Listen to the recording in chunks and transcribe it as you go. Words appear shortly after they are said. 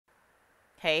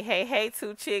Hey, hey, hey,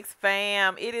 Two Chicks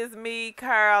fam. It is me,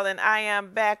 Carl, and I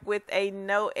am back with a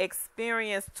no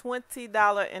experience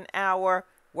 $20 an hour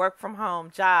work from home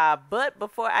job. But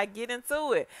before I get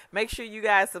into it, make sure you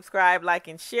guys subscribe, like,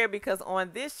 and share, because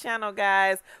on this channel,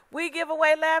 guys, we give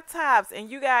away laptops, and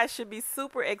you guys should be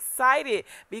super excited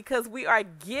because we are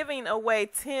giving away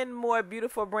 10 more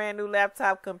beautiful brand new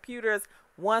laptop computers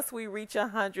once we reach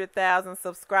 100,000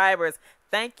 subscribers.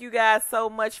 Thank you guys so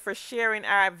much for sharing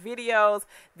our videos.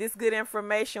 This good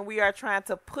information, we are trying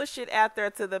to push it out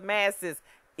there to the masses.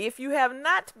 If you have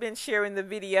not been sharing the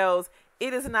videos,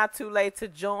 it is not too late to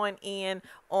join in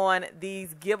on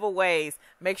these giveaways.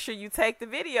 Make sure you take the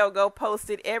video, go post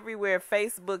it everywhere,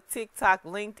 Facebook, TikTok,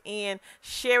 LinkedIn,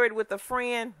 share it with a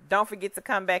friend. Don't forget to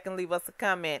come back and leave us a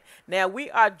comment. Now, we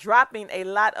are dropping a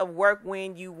lot of work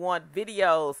when you want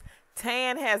videos.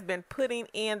 Tan has been putting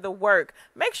in the work.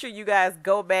 Make sure you guys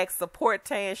go back, support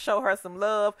Tan, show her some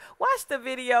love. Watch the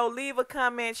video, leave a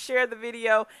comment, share the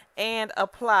video, and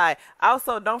apply.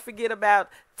 Also, don't forget about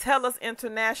TELUS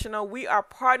International. We are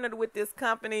partnered with this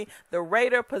company. The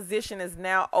rater position is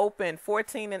now open.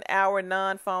 14 an hour,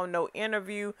 non-phone, no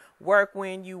interview, work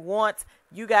when you want.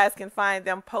 You guys can find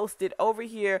them posted over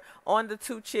here on the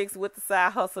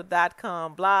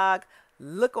twochickswiththesidehustle.com blog.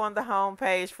 Look on the home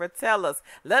page for TELUS.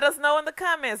 Let us know in the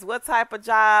comments what type of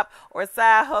job or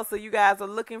side hustle you guys are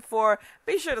looking for.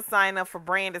 Be sure to sign up for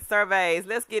branded surveys.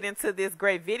 Let's get into this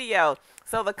great video.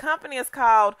 So the company is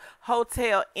called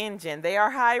Hotel Engine. They are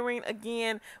hiring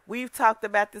again. We've talked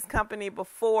about this company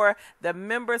before. The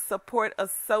member support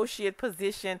associate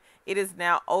position, it is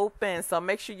now open. So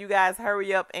make sure you guys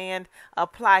hurry up and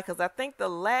apply, because I think the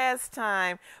last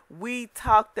time we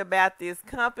talked about this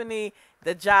company,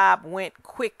 the job went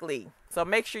quickly. So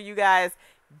make sure you guys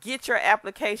get your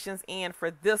applications in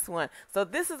for this one. So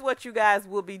this is what you guys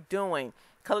will be doing.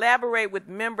 Collaborate with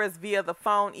members via the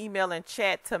phone, email, and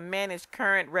chat to manage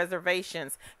current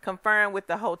reservations. Confirm with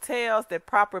the hotels that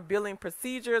proper billing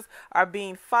procedures are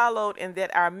being followed and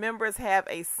that our members have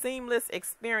a seamless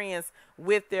experience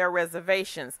with their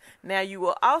reservations. Now, you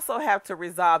will also have to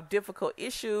resolve difficult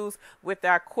issues with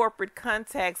our corporate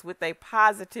contacts with a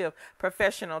positive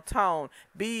professional tone.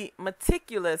 Be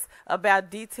meticulous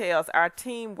about details. Our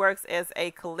team works as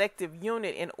a collective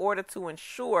unit in order to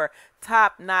ensure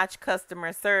top-notch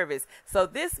customer service. So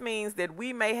this means that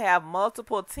we may have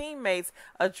multiple teammates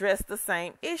address the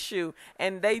same issue,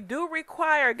 and they do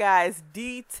require, guys,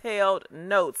 detailed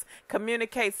notes.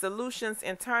 Communicate solutions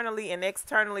internally and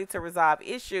externally to resolve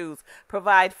issues.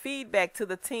 Provide feedback to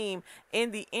the team in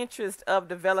the interest of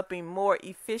developing more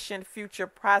efficient future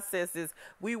processes.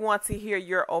 We want to hear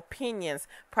your opinions.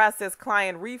 Process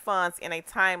client refunds in a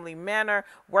timely manner.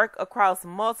 Work across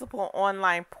multiple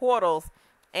online portals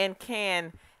and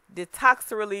can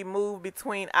detoxically move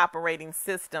between operating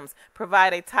systems.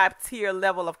 Provide a top-tier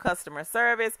level of customer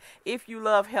service. If you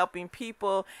love helping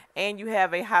people and you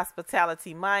have a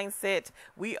hospitality mindset,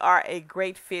 we are a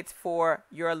great fit for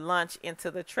your launch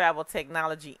into the travel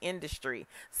technology industry.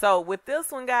 So with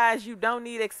this one, guys, you don't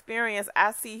need experience.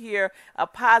 I see here a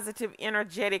positive,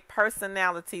 energetic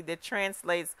personality that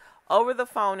translates over the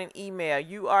phone and email.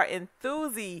 You are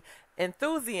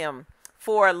enthusiasm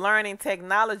for learning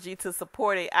technology to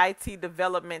support a IT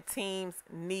development team's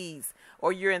needs,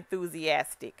 or you're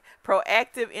enthusiastic.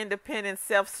 Proactive, independent,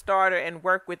 self-starter, and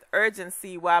work with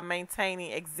urgency while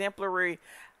maintaining exemplary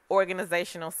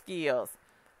organizational skills.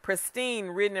 Pristine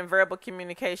written and verbal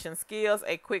communication skills,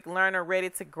 a quick learner ready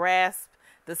to grasp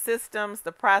the systems,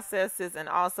 the processes, and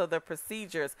also the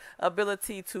procedures.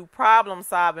 Ability to problem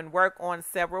solve and work on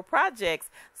several projects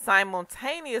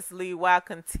simultaneously while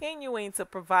continuing to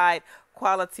provide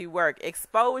quality work.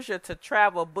 Exposure to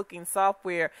travel booking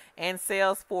software and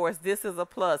Salesforce, this is a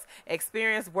plus.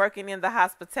 Experience working in the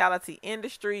hospitality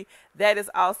industry, that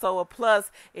is also a plus.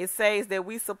 It says that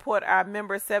we support our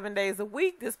members 7 days a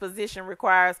week. This position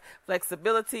requires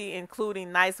flexibility,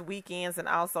 including nice weekends and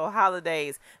also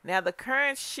holidays. Now, the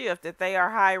current shift that they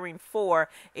are hiring for,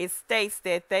 it states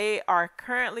that they are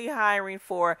currently hiring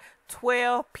for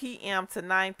 12 p.m. to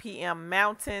 9 p.m.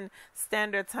 Mountain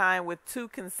Standard Time with 2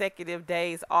 consecutive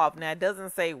days off. Now, it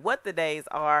doesn't say what the days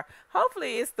are.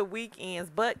 Hopefully, it's the weekends,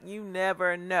 but you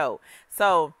never know.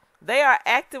 So they are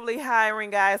actively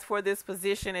hiring, guys, for this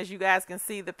position. As you guys can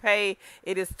see, the pay,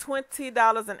 it is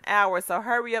 $20 an hour. So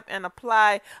hurry up and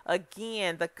apply.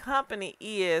 Again, the company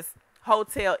is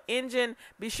Hotel Engine.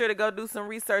 Be sure to go do some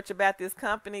research about this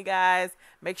company, guys.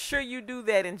 Make sure you do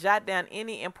that and jot down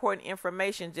any important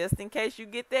information just in case you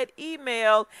get that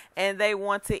email and they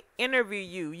want to interview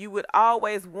you. You would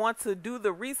always want to do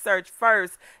the research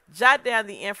first. Jot down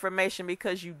the information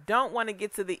because you don't want to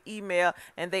get to the email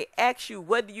and they ask you,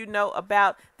 what do you know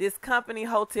about this company,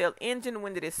 Hotel Engine?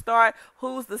 When did it start?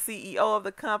 Who's the CEO of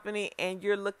the company? And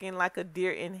you're looking like a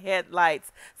deer in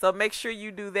headlights. So make sure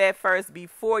you do that first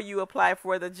before you apply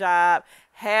for the job.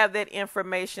 Have that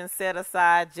information set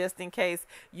aside just in case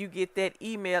you get that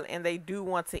email and they do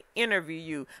want to interview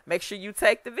you. Make sure you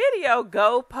take the video,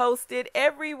 go post it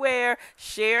everywhere,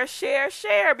 share,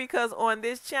 because on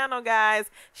this channel, guys,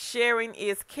 sharing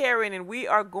is caring, and we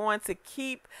are going to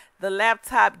keep the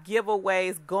laptop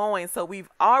giveaways going. So we've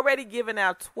already given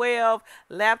out 12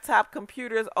 laptop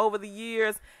computers over the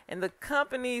years, and the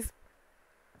companies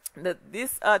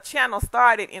this channel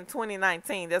started in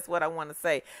 2019. That's what I want to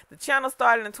say. The channel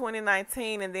started in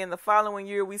 2019, and then the following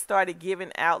year we started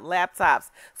giving out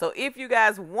laptops. So if you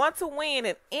guys want to win,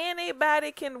 and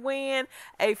anybody can win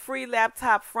a free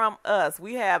laptop from us,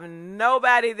 we have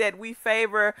nobody that we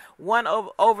favor one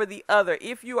over the other.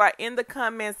 If you are in the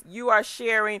comments, you are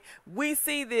sharing, we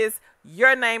see this,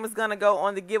 your name is going to go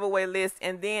on the giveaway list,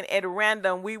 and then at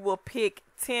random we will pick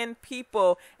 10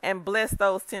 people and bless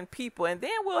those 10 people, and then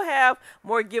we'll have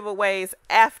more giveaways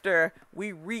after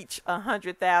we reach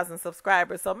 100,000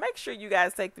 subscribers. So make sure you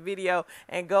guys take the video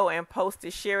and go and post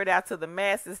it, share it out to the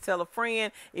masses, tell a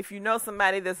friend. If you know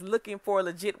somebody that's looking for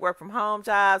legit work from home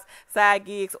jobs, side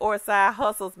gigs, or side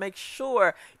hustles, make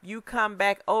sure you come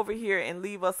back over here and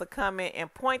leave us a comment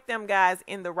and point them guys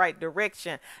in the right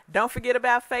direction. Don't forget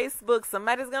about Facebook.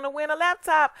 Somebody's gonna win a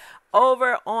laptop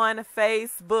over on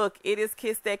Facebook. It is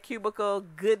Kiss That Cubicle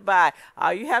goodbye.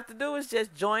 All you have to do is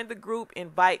just join the group,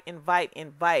 invite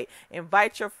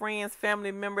your friends,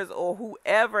 family members, or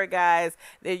whoever, guys,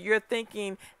 that you're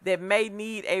thinking that may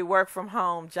need a work from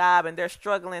home job and they're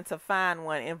struggling to find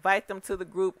one. Invite them to the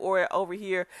group or over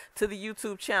here to the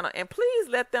YouTube channel, and please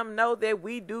let them know that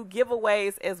we do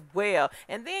giveaways as well,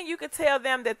 and then you can tell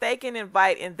them that they can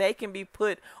invite and they can be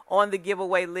put on the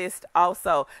giveaway list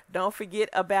also. Don't forget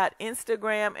about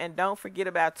Instagram, and don't forget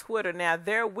about Twitter. Now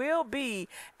there will be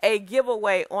a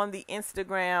giveaway on the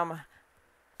Instagram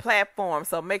platform,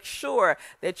 so make sure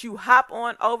that you hop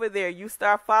on over there, you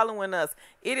start following us.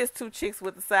 It is Two Chicks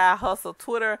with the Side Hustle,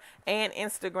 Twitter and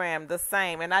Instagram the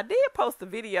same, and I did post a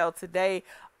video today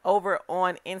over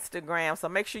on Instagram, so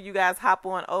make sure you guys hop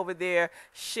on over there,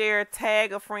 share,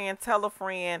 tag a friend, tell a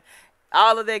friend,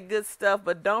 all of that good stuff.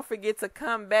 But don't forget to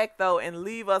come back though and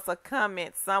leave us a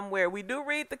comment somewhere. We do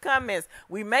read the comments.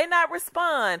 We may not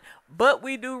respond, but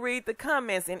we do read the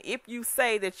comments, and if you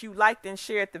say that you liked and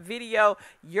shared the video,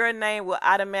 your name will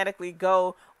automatically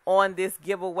go on this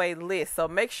giveaway list. So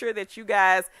make sure that you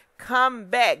guys come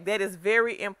back. That is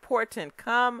very important.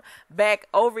 Come back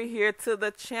over here to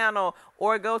the channel,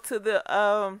 or go to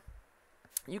the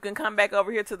you can come back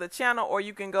over here to the channel, or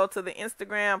you can go to the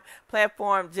Instagram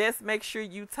platform. Just make sure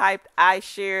you typed I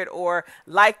shared, or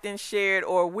liked and shared,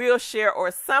 or will share, or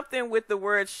something with the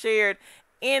word shared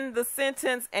in the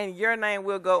sentence, and your name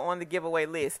will go on the giveaway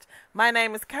list. My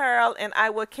name is Carol, and I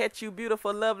will catch you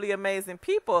beautiful, lovely, amazing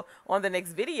people on the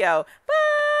next video.